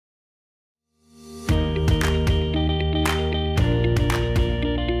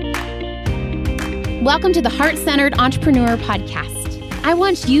Welcome to the Heart-Centered Entrepreneur Podcast. I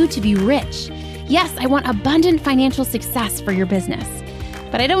want you to be rich. Yes, I want abundant financial success for your business.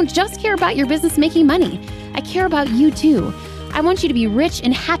 But I don't just care about your business making money. I care about you too. I want you to be rich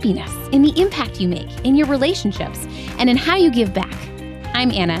in happiness, in the impact you make, in your relationships, and in how you give back. I'm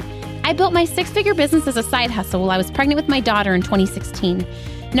Anna. I built my six-figure business as a side hustle while I was pregnant with my daughter in 2016.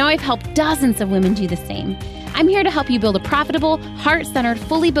 Now I've helped dozens of women do the same. I'm here to help you build a profitable, heart-centered,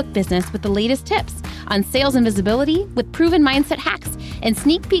 fully booked business with the latest tips on sales and visibility, with proven mindset hacks, and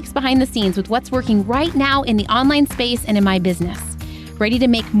sneak peeks behind the scenes with what's working right now in the online space and in my business. Ready to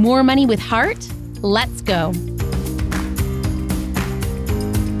make more money with heart? Let's go.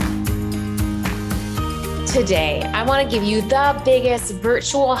 Today, I want to give you the biggest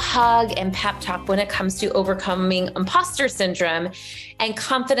virtual hug and pep talk when it comes to overcoming imposter syndrome and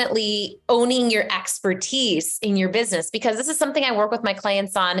confidently owning your expertise in your business, because this is something I work with my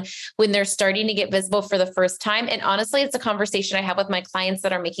clients on when they're starting to get visible for the first time. And honestly, it's a conversation I have with my clients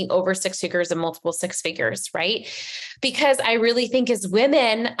that are making over six figures and multiple six figures, right? Because I really think as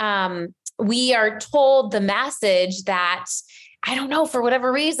women, we are told the message that, I don't know, for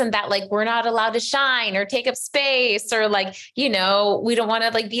whatever reason, that like we're not allowed to shine or take up space, or like, we don't want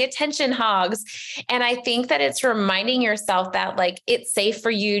to like be attention hogs. And I think that it's reminding yourself that like it's safe for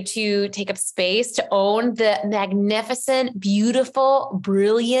you to take up space, to own the magnificent, beautiful,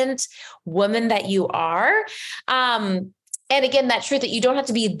 brilliant woman that you are. And again, that truth that you don't have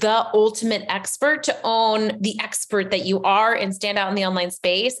to be the ultimate expert to own the expert that you are and stand out in the online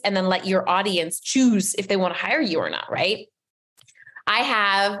space, and then let your audience choose if they want to hire you or not, right? I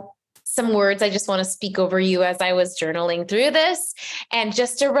have some words I just want to speak over you as I was journaling through this. And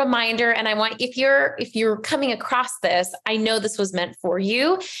just a reminder, and I want, if you're coming across this, I know this was meant for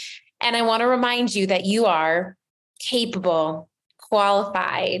you. And I want to remind you that you are capable,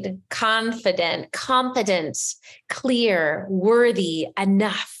 qualified, confident, competent, clear, worthy,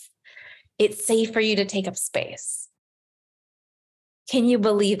 enough. It's safe for you to take up space. Can you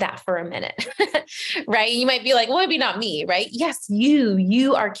believe that for a minute? Right? You might be like, well, maybe not me, right? Yes,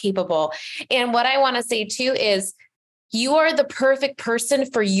 you are capable. And what I want to say too is you are the perfect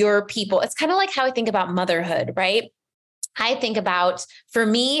person for your people. It's kind of like how I think about motherhood, right? I think about, for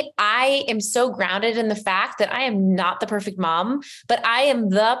me, I am so grounded in the fact that I am not the perfect mom, but I am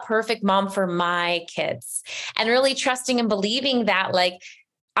the perfect mom for my kids, and really trusting and believing that like,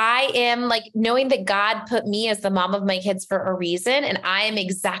 I am like knowing that God put me as the mom of my kids for a reason, and I am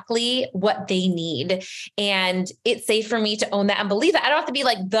exactly what they need. And it's safe for me to own that and believe that. I don't have to be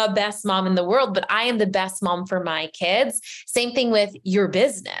like the best mom in the world, but I am the best mom for my kids. Same thing with your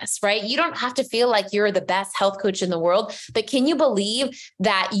business, right? You don't have to feel like you're the best health coach in the world, but can you believe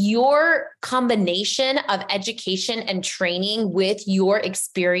that your combination of education and training with your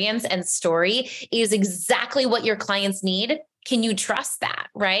experience and story is exactly what your clients need? Can you trust that,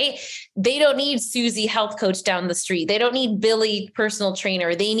 right? They don't need Susie health coach down the street. They don't need Billy personal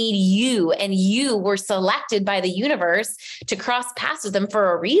trainer. They need you, and you were selected by the universe to cross paths with them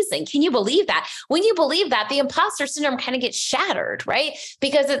for a reason. Can you believe that? When you believe that, the imposter syndrome kind of gets shattered, right?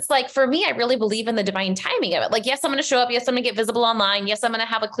 Because it's like, for me, I really believe in the divine timing of it. Like, yes, I'm going to show up. Yes, I'm going to get visible online. Yes, I'm going to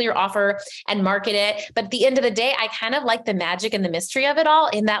have a clear offer and market it. But at the end of the day, I kind of like the magic and the mystery of it all,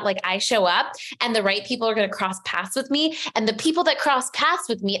 in that like I show up and the right people are going to cross paths with me. And the people that cross paths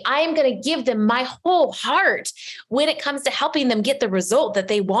with me, I am going to give them my whole heart when it comes to helping them get the result that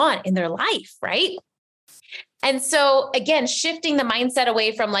they want in their life, right? And so again, shifting the mindset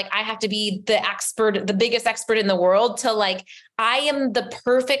away from like, I have to be the expert, the biggest expert in the world, to like, I am the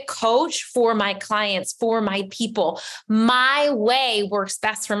perfect coach for my clients, for my people. My way works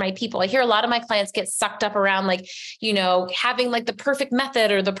best for my people. I hear a lot of my clients get sucked up around like, having like the perfect method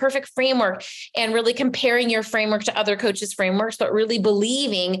or the perfect framework, and really comparing your framework to other coaches' frameworks, but really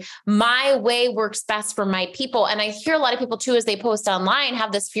believing my way works best for my people. And I hear a lot of people too, as they post online,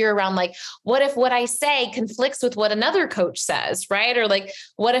 have this fear around like, what if what I say conflicts with what another coach says, right? Or like,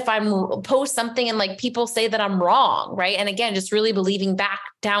 what if I'm post something and like people say that I'm wrong, right? And again, just really believing back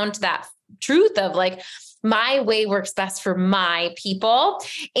down to that truth of like, my way works best for my people,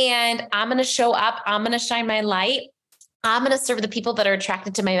 and I'm going to show up. I'm going to shine my light. I'm going to serve the people that are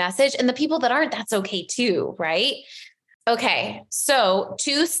attracted to my message, and the people that aren't, that's okay too, right? Okay. So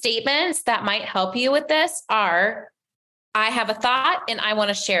 2 statements that might help you with this are, I have a thought and I want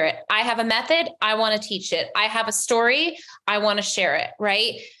to share it. I have a method. I want to teach it. I have a story. I want to share it,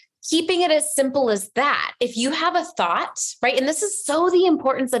 right? keeping it as simple as that. If you have a thought, right? And this is so the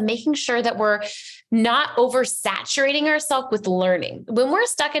importance of making sure that we're not oversaturating ourselves with learning. When we're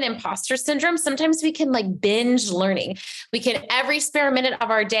stuck in imposter syndrome, sometimes we can like binge learning. We can, every spare minute of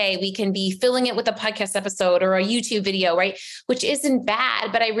our day, we can be filling it with a podcast episode or a YouTube video, right? Which isn't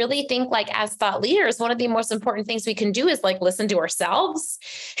bad. But I really think like as thought leaders, one of the most important things we can do is like listen to ourselves.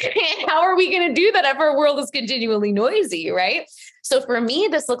 And how are we going to do that if our world is continually noisy, right? So for me,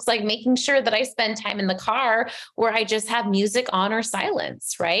 this looks like making sure that I spend time in the car where I just have music on or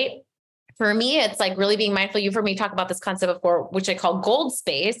silence, right? For me, it's like really being mindful. You've heard me talk about this concept before, which I call gold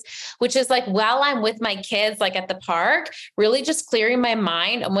space, which is like while I'm with my kids, like at the park, really just clearing my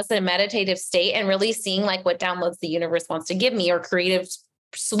mind, almost in a meditative state, and really seeing like what downloads the universe wants to give me or creative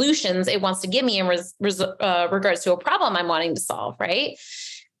solutions it wants to give me in regards to a problem I'm wanting to solve, right?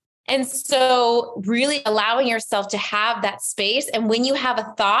 And so really allowing yourself to have that space. And when you have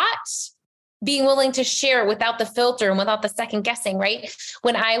a thought, being willing to share without the filter and without the second guessing, right?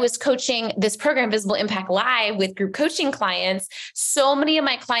 When I was coaching this program, Visible Impact Live, with group coaching clients, so many of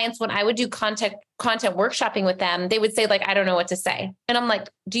my clients, when I would do content workshopping with them, they would say like, I don't know what to say. And I'm like,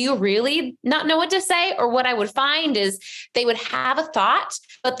 do you really not know what to say? Or what I would find is they would have a thought,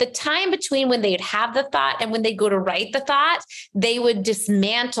 but the time between when they'd have the thought and when they go to write the thought, they would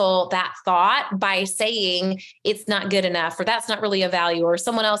dismantle that thought by saying it's not good enough, or that's not really a value, or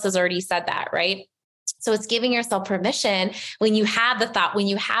someone else has already said that, right? So it's giving yourself permission when you have the thought, when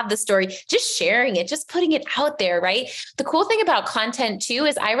you have the story, just sharing it, just putting it out there, right? The cool thing about content too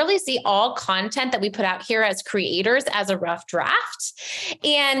is I really see all content that we put out here as creators as a rough draft,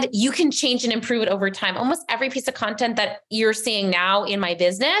 and you can change and improve it over time. Almost every piece of content that you're seeing now in my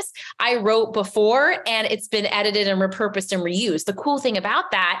business, I wrote before and it's been edited and repurposed and reused. The cool thing about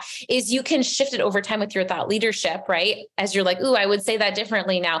that is you can shift it over time with your thought leadership, right? As you're like, ooh, I would say that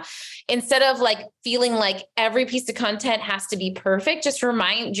differently now. Instead of like feeling like every piece of content has to be perfect, just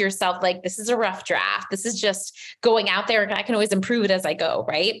remind yourself, like, this is a rough draft. This is just going out there and I can always improve it as I go,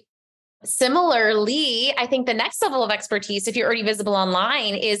 right? Similarly, I think the next level of expertise, if you're already visible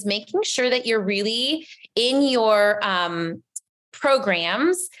online, is making sure that you're really in your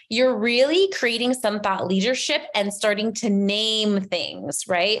programs, you're really creating some thought leadership and starting to name things,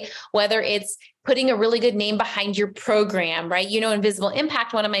 right? Whether it's putting a really good name behind your program, right? You know, in Visible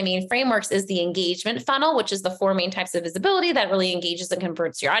Impact, one of my main frameworks is the engagement funnel, which is the 4 main types of visibility that really engages and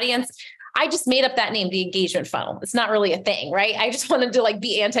converts your audience. I just made up that name, the engagement funnel. It's not really a thing, right? I just wanted to like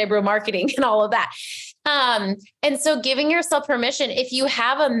be anti-bro marketing and all of that. And so giving yourself permission, if you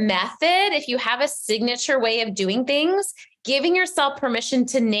have a method, if you have a signature way of doing things, giving yourself permission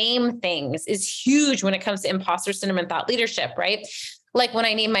to name things is huge when it comes to imposter syndrome and thought leadership, right? Like when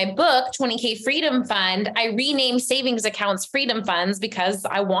I named my book 20K Freedom Fund, I renamed savings accounts Freedom Funds because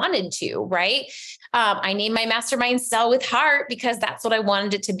I wanted to, right? I named my mastermind Sell with Heart because that's what I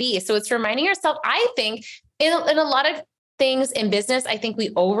wanted it to be. So it's reminding yourself, I think in a lot of things in business, I think we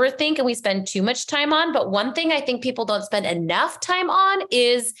overthink and we spend too much time on. But one thing I think people don't spend enough time on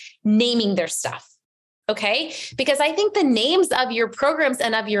is naming their stuff. Okay. Because I think the names of your programs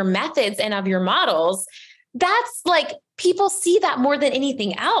and of your methods and of your models, that's like, people see that more than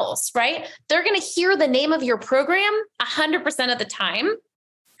anything else, right? They're going to hear the name of your program 100% of the time.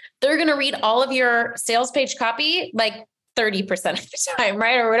 They're going to read all of your sales page copy like 30% of the time,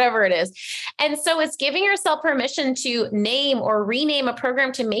 right? Or whatever it is. And so it's giving yourself permission to name or rename a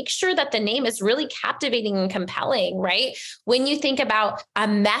program to make sure that the name is really captivating and compelling, right? When you think about a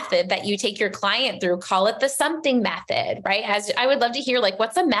method that you take your client through, call it the something method, right? As I would love to hear, like,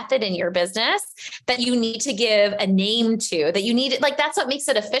 what's a method in your business that you need to give a name to, that you need it, like, that's what makes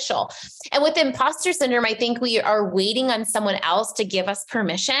it official. And with imposter syndrome, I think we are waiting on someone else to give us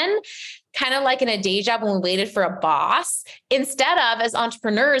permission, kind of like in a day job when we waited for a boss. Instead of, as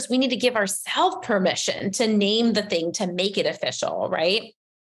entrepreneurs, we need to give ourselves permission to name the thing, to make it official, right?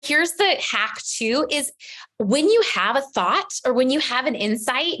 Here's the hack too, is when you have a thought or when you have an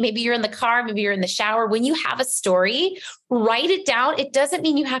insight, maybe you're in the car, maybe you're in the shower, when you have a story, write it down. It doesn't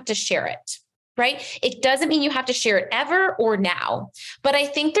mean you have to share it. Right? It doesn't mean you have to share it ever or now, but I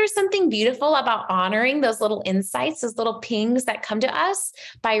think there's something beautiful about honoring those little insights, those little pings that come to us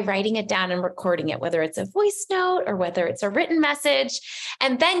by writing it down and recording it, whether it's a voice note or whether it's a written message.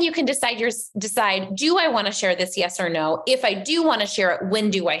 And then you can decide, do I want to share this? Yes or no? If I do want to share it, when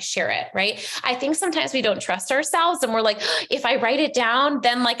do I share it? Right? I think sometimes we don't trust ourselves and we're like, if I write it down,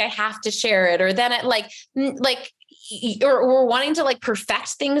 then like I have to share it, or then it or we're wanting to like perfect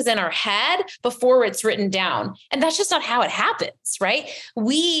things in our head before it's written down. And that's just not how it happens, right?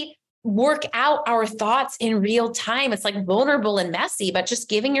 We work out our thoughts in real time. It's like vulnerable and messy, but just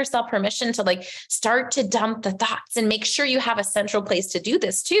giving yourself permission to like start to dump the thoughts, and make sure you have a central place to do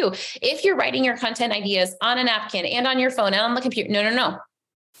this too. If you're writing your content ideas on a napkin and on your phone and on the computer, no.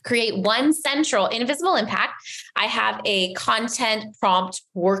 Create one central invisible impact. I have a content prompt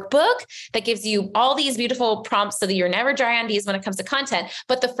workbook that gives you all these beautiful prompts so that you're never dry on these when it comes to content.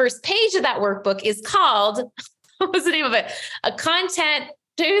 But the first page of that workbook is called, what was the name of it? A content,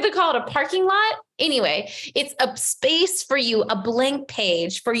 do they call it a parking lot? Anyway, it's a space for you, a blank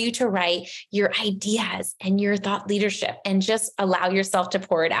page for you to write your ideas and your thought leadership, and just allow yourself to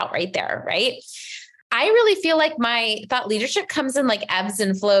pour it out right there, right? I really feel like my thought leadership comes in like ebbs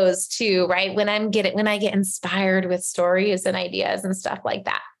and flows too, right? When I get inspired with stories and ideas and stuff like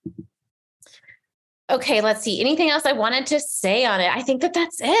that. Okay, let's see. Anything else I wanted to say on it? I think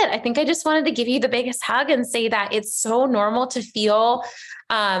that's it. I think I just wanted to give you the biggest hug and say that it's so normal to feel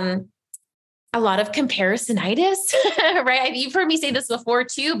a lot of comparisonitis, right? You've heard me say this before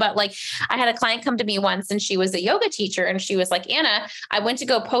too, but like I had a client come to me once and she was a yoga teacher, and she was like, Anna, I went to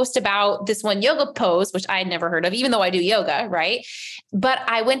go post about this one yoga pose, which I had never heard of, even though I do yoga, right? But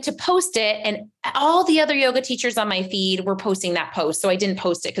I went to post it and all the other yoga teachers on my feed were posting that post. So I didn't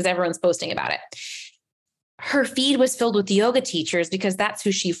post it because everyone's posting about it. Her feed was filled with yoga teachers because that's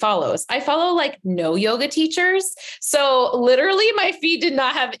who she follows. I follow like no yoga teachers. So literally my feed did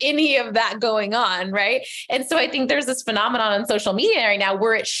not have any of that going on. Right. And so I think there's this phenomenon on social media right now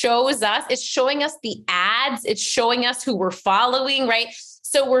where it shows us, it's showing us the ads, it's showing us who we're following, right?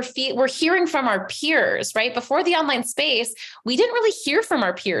 So we're hearing from our peers, right? Before the online space, we didn't really hear from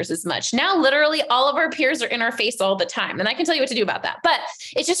our peers as much. Now, literally all of our peers are in our face all the time. And I can tell you what to do about that, but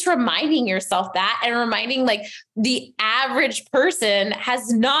it's just reminding yourself that, and reminding like the average person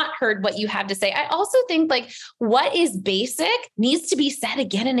has not heard what you have to say. I also think like what is basic needs to be said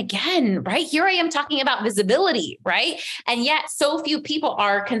again and again, right? Here I am talking about visibility, right? And yet so few people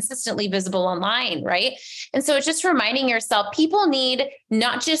are consistently visible online, right? And so it's just reminding yourself, people need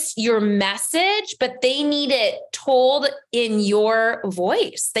not just your message, but they need it told in your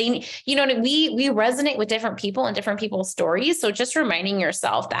voice. They, we resonate with different people and different people's stories. So just reminding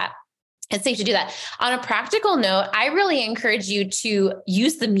yourself that it's safe to do that. On a practical note, I really encourage you to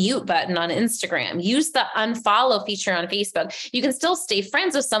use the mute button on Instagram, use the unfollow feature on Facebook. You can still stay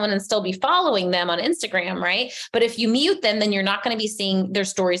friends with someone and still be following them on Instagram, right? But if you mute them, then you're not going to be seeing their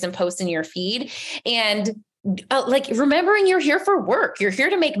stories and posts in your feed. And like remembering you're here for work, you're here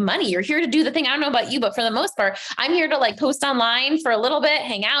to make money, you're here to do the thing. I don't know about you, but for the most part, I'm here to like post online for a little bit,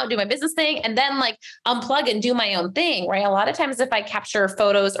 hang out, do my business thing, and then like unplug and do my own thing, right? A lot of times if I capture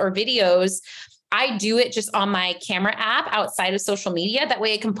photos or videos, I do it just on my camera app outside of social media. That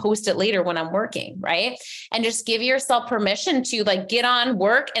way I can post it later when I'm working, right? And just give yourself permission to like get on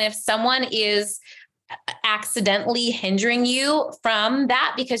work. And if someone is accidentally hindering you from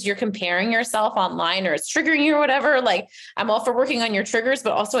that because you're comparing yourself online or it's triggering you or whatever, like I'm all for working on your triggers,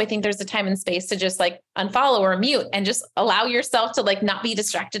 but also I think there's a time and space to just like unfollow or mute and just allow yourself to like not be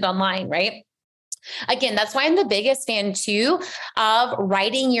distracted online, right? Again, that's why I'm the biggest fan too of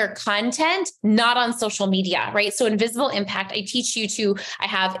writing your content, not on social media, right? So Invisible Impact, I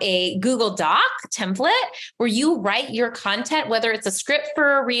have a Google Doc template where you write your content, whether it's a script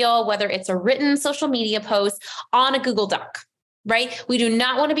for a reel, whether it's a written social media post on a Google Doc. Right? We do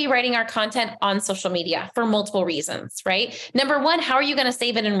not want to be writing our content on social media for multiple reasons, right? Number one, how are you going to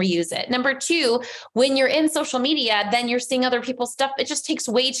save it and reuse it? Number two, when you're in social media, then you're seeing other people's stuff. It just takes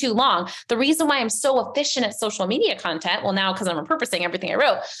way too long. The reason why I'm so efficient at social media content, well, now because I'm repurposing everything I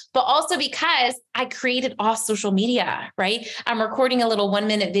wrote, but also because I created off social media, right? I'm recording a little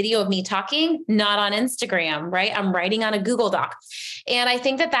 1-minute video of me talking, not on Instagram, right? I'm writing on a Google Doc. And I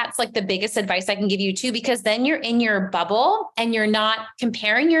think that that's like the biggest advice I can give you too, because then you're in your bubble and you're not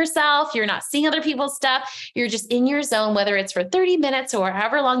comparing yourself. You're not seeing other people's stuff. You're just in your zone, whether it's for 30 minutes or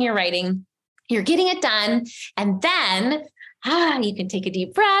however long you're writing, you're getting it done. And then you can take a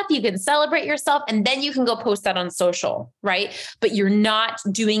deep breath, you can celebrate yourself, and then you can go post that on social, right? But you're not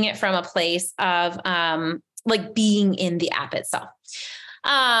doing it from a place of like being in the app itself.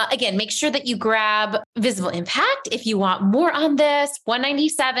 Again, make sure that you grab Visible Impact if you want more on this.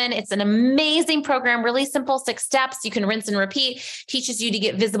 $197. It's an amazing program, really simple 6 steps. You can rinse and repeat, teaches you to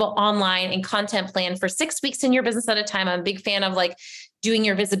get visible online and content plan for 6 weeks in your business at a time. I'm a big fan of like doing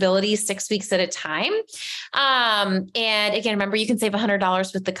your visibility 6 weeks at a time. And again, remember, you can save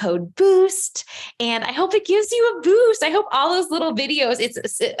 $100 with the code BOOST. And I hope it gives you a boost. I hope all those little videos,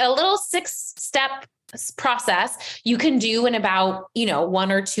 it's a little 6-step process you can do in about,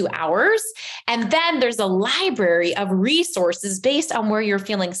 1 or 2 hours. And then there's a library of resources based on where you're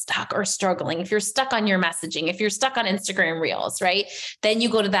feeling stuck or struggling. If you're stuck on your messaging, if you're stuck on Instagram Reels, right? Then you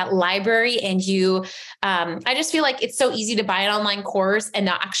go to that library and I just feel like it's so easy to buy an online course and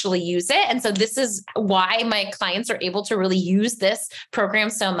not actually use it. And so this is why my clients are able to really use this program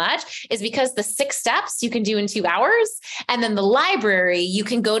so much, is because the 6 steps you can do in 2 hours. And then the library, you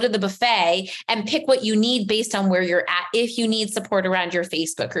can go to the buffet and pick what you need based on where you're at. If you need support around your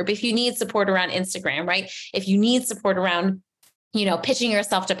Facebook group, if you need support around Instagram, right? If you need support around, pitching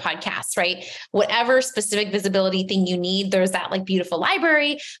yourself to podcasts, right? Whatever specific visibility thing you need, there's that like beautiful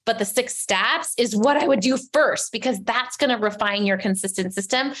library, but the 6 steps is what I would do first, because that's going to refine your consistent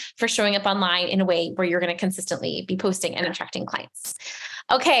system for showing up online in a way where you're going to consistently be posting and attracting clients.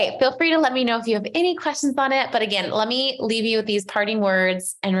 Okay, feel free to let me know if you have any questions on it. But again, let me leave you with these parting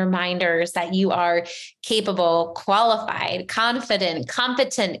words and reminders that you are capable, qualified, confident,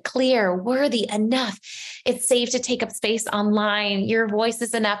 competent, clear, worthy, enough. It's safe to take up space online. Your voice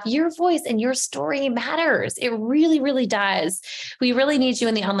is enough. Your voice and your story matters. It really, really does. We really need you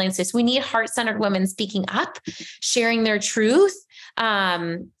in the online space. We need heart-centered women speaking up, sharing their truth.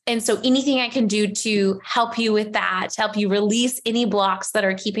 And so anything I can do to help you with that, to help you release any blocks that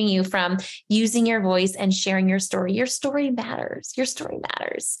are keeping you from using your voice and sharing your story matters. Your story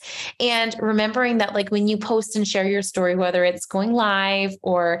matters. And remembering that, like, when you post and share your story, whether it's going live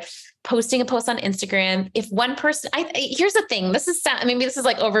or posting a post on Instagram, if one person, here's the thing, maybe this is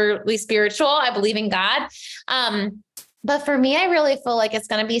like overly spiritual. I believe in God. But for me, I really feel like it's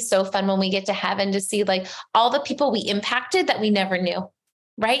going to be so fun when we get to heaven to see like all the people we impacted that we never knew.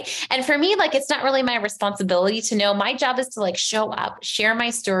 Right. And for me, like, it's not really my responsibility to know. My job is to like show up, share my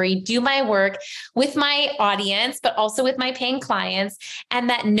story, do my work with my audience, but also with my paying clients. And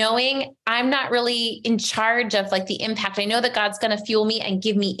that knowing I'm not really in charge of like the impact. I know that God's going to fuel me and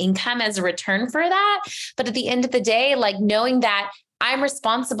give me income as a return for that. But at the end of the day, like, knowing that I'm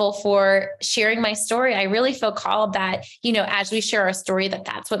responsible for sharing my story, I really feel called that, as we share our story,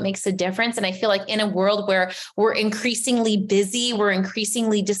 that's what makes a difference. And I feel like in a world where we're increasingly busy, we're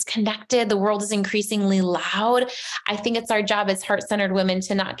increasingly disconnected, the world is increasingly loud, I think it's our job as heart-centered women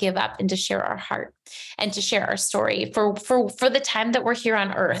to not give up and to share our heart and to share our story for the time that we're here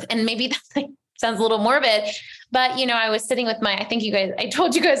on earth. And maybe that sounds a little morbid, but, I was sitting with I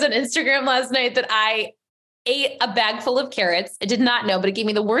told you guys on Instagram last night that I ate a bag full of carrots. I did not know, but it gave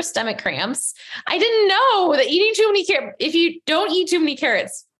me the worst stomach cramps. I didn't know that eating too many carrots, if you don't eat too many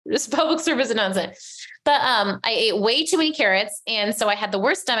carrots, just public service announcement. But I ate way too many carrots. And so I had the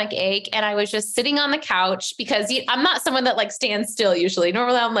worst stomach ache, and I was just sitting on the couch because I'm not someone that like stands still usually.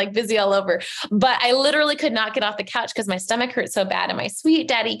 Normally I'm like busy all over, but I literally could not get off the couch because my stomach hurt so bad. And my sweet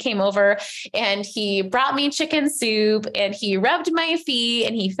daddy came over and he brought me chicken soup and he rubbed my feet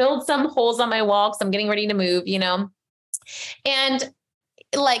and he filled some holes on my wall because I'm getting ready to move, and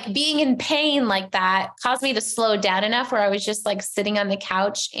like being in pain like that caused me to slow down enough where I was just like sitting on the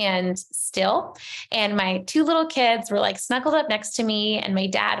couch and still. And my 2 little kids were like snuggled up next to me. And my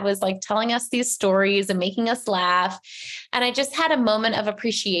dad was like telling us these stories and making us laugh. And I just had a moment of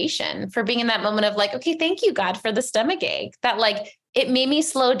appreciation for being in that moment of like, okay, thank you, God, for the stomach ache. That like, it made me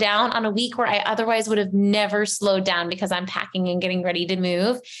slow down on a week where I otherwise would have never slowed down because I'm packing and getting ready to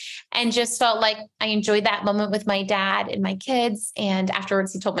move, and just felt like I enjoyed that moment with my dad and my kids. And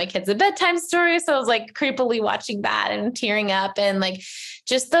afterwards he told my kids a bedtime story. So I was like creepily watching that and tearing up, and like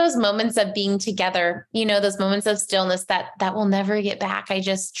just those moments of being together, those moments of stillness that will never get back. I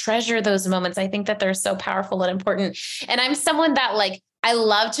just treasure those moments. I think that they're so powerful and important. And I'm someone that like, I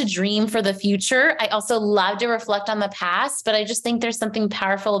love to dream for the future. I also love to reflect on the past, but I just think there's something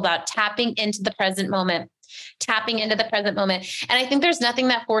powerful about tapping into the present moment. And I think there's nothing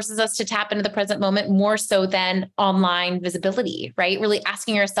that forces us to tap into the present moment more so than online visibility, right? Really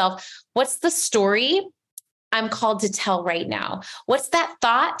asking yourself, what's the story I'm called to tell right now? What's that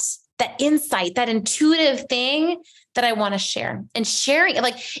thought, that insight, that intuitive thing that I want to share, and sharing it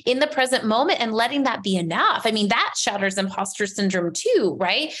like in the present moment and letting that be enough. I mean, that shatters imposter syndrome too,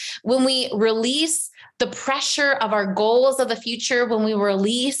 right? When we release the pressure of our goals of the future, when we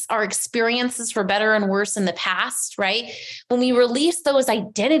release our experiences for better and worse in the past, right? When we release those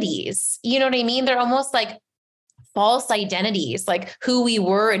identities, you know what I mean? They're almost like false identities, like who we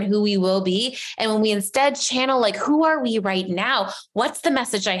were and who we will be. And when we instead channel, like, who are we right now? What's the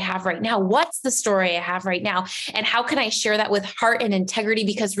message I have right now? What's the story I have right now? And how can I share that with heart and integrity?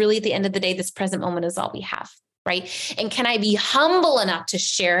 Because really at the end of the day, this present moment is all we have. right? And can I be humble enough to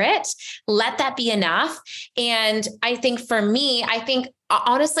share it? Let that be enough. And I think for me,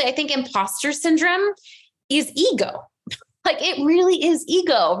 honestly, I think imposter syndrome is ego. Like it really is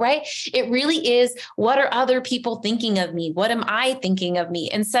ego, right? It really is, what are other people thinking of me? What am I thinking of me?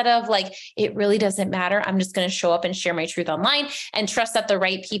 Instead of like, it really doesn't matter. I'm just going to show up and share my truth online and trust that the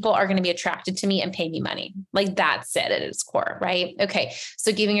right people are going to be attracted to me and pay me money. Like that's it at its core, right? Okay.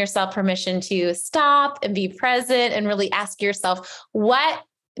 So giving yourself permission to stop and be present and really ask yourself, what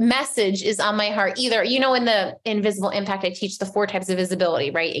message is on my heart? Either, in the Invisible Impact, I teach the 4 types of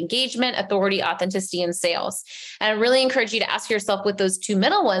visibility, right? Engagement, authority, authenticity, and sales. And I really encourage you to ask yourself with those 2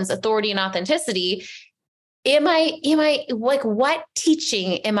 middle ones, authority and authenticity, am I like, what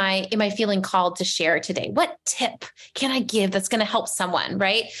teaching am I feeling called to share today? What tip can I give that's going to help someone,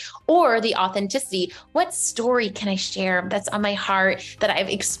 right? Or the authenticity, what story can I share that's on my heart, that I've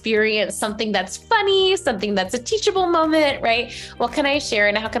experienced, something that's funny, something that's a teachable moment, right? What can I share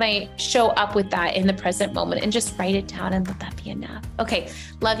and how can I show up with that in the present moment, and just write it down and let that be enough. Okay.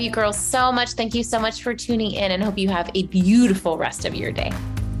 Love you girls so much. Thank you so much for tuning in, and hope you have a beautiful rest of your day.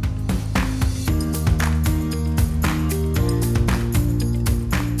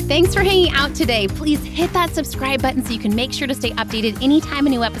 Thanks for hanging out today. Please hit that subscribe button so you can make sure to stay updated anytime a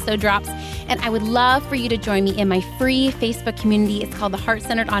new episode drops. And I would love for you to join me in my free Facebook community. It's called The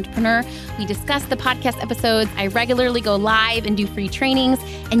Heart-Centered Entrepreneur. We discuss the podcast episodes. I regularly go live and do free trainings.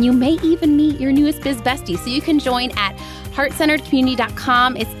 And you may even meet your newest biz bestie. So you can join at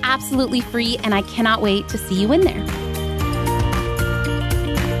heartcenteredcommunity.com. It's absolutely free, and I cannot wait to see you in there.